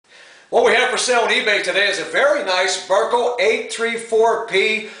What we have for sale on eBay today is a very nice Berkel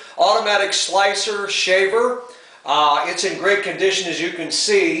 834P automatic slicer shaver. It's in great condition, as you can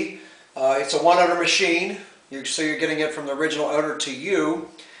see. It's a one-owner machine, so you're getting it from the original owner to you.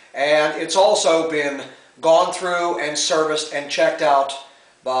 And it's also been gone through and serviced and checked out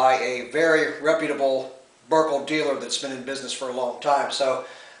by a very reputable Berkel dealer that's been in business for a long time. So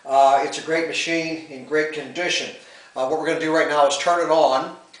it's a great machine in great condition. What we're going to do right now is turn it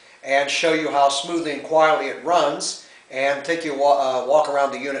on and show you how smoothly and quietly it runs, and take you walk around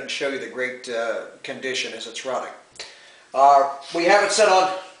the unit and show you the great condition as it's running. We have it set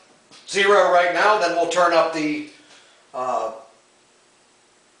on 0 right now. Then we'll turn up the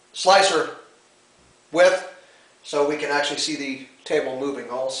slicer width so we can actually see the table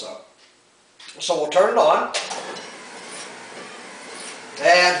moving also. So we'll turn it on,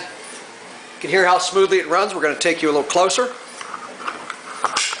 and you can hear how smoothly it runs. We're going to take you a little closer,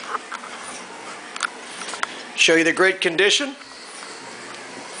 show you the great condition.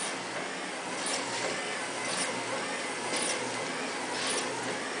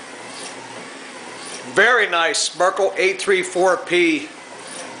 Very nice Berkel 834P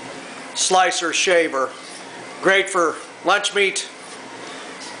slicer shaver. Great for lunch meat,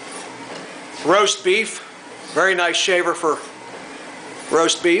 roast beef. Very nice shaver for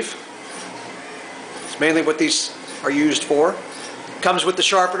roast beef. It's mainly what these are used for. Comes with the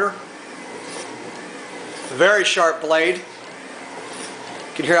sharpener. Very sharp blade. You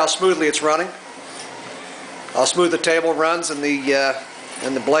can hear how smoothly it's running. How smooth the table runs and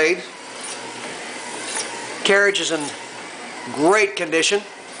the blade. Carriage is in great condition,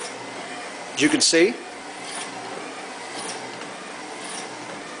 as you can see.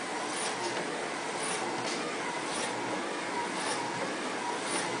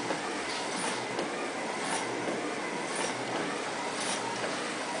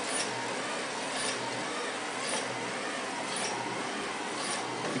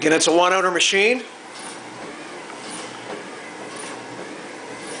 Again, it's a one-owner machine.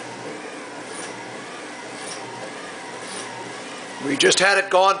 We just had it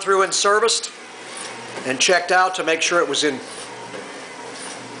gone through and serviced and checked out to make sure it was in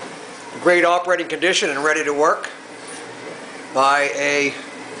great operating condition and ready to work by a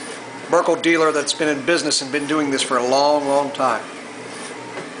Berkel dealer that's been in business and been doing this for a long, long time.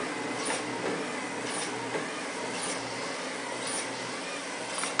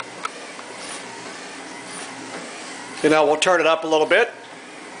 You know, we'll turn it up a little bit.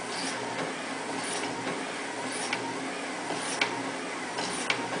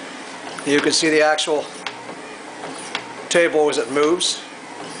 You can see the actual table as it moves.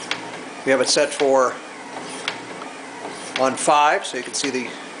 We have it set for on 5, so you can see the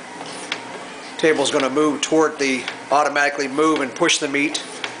table is going to move toward automatically move and push the meat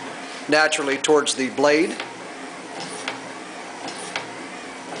naturally towards the blade.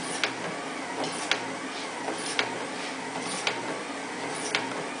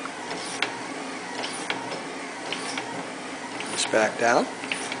 Back down,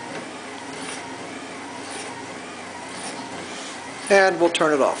 and we'll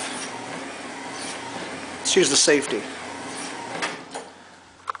turn it off. Let's use the safety.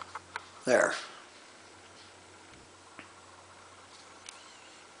 There.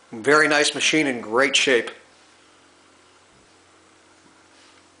 Very nice machine in great shape.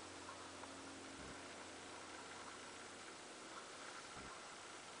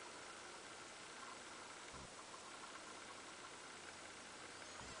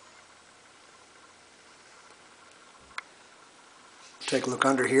 Take a look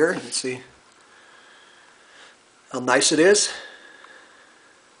under here and see how nice it is,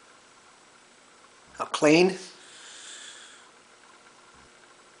 how clean.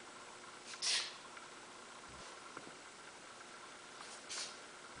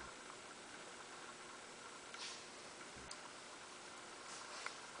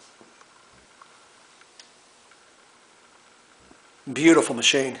 Beautiful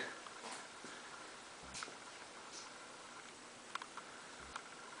machine.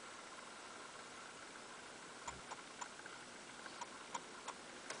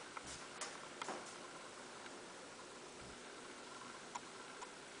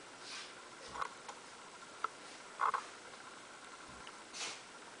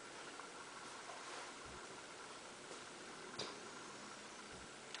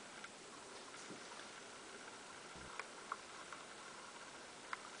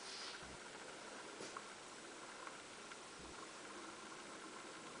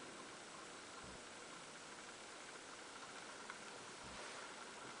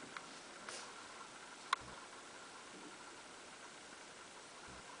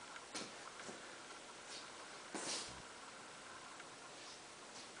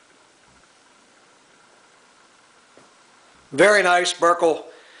 Very nice Berkel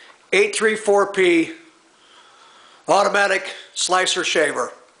 834P automatic slicer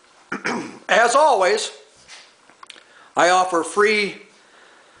shaver. As always, I offer free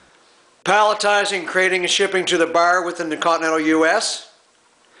palletizing, crating, and shipping to the buyer within the continental U.S.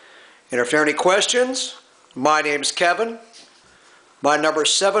 And if there are any questions, my name's Kevin. My number is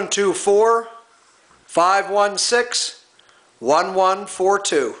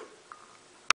 724-516-1142.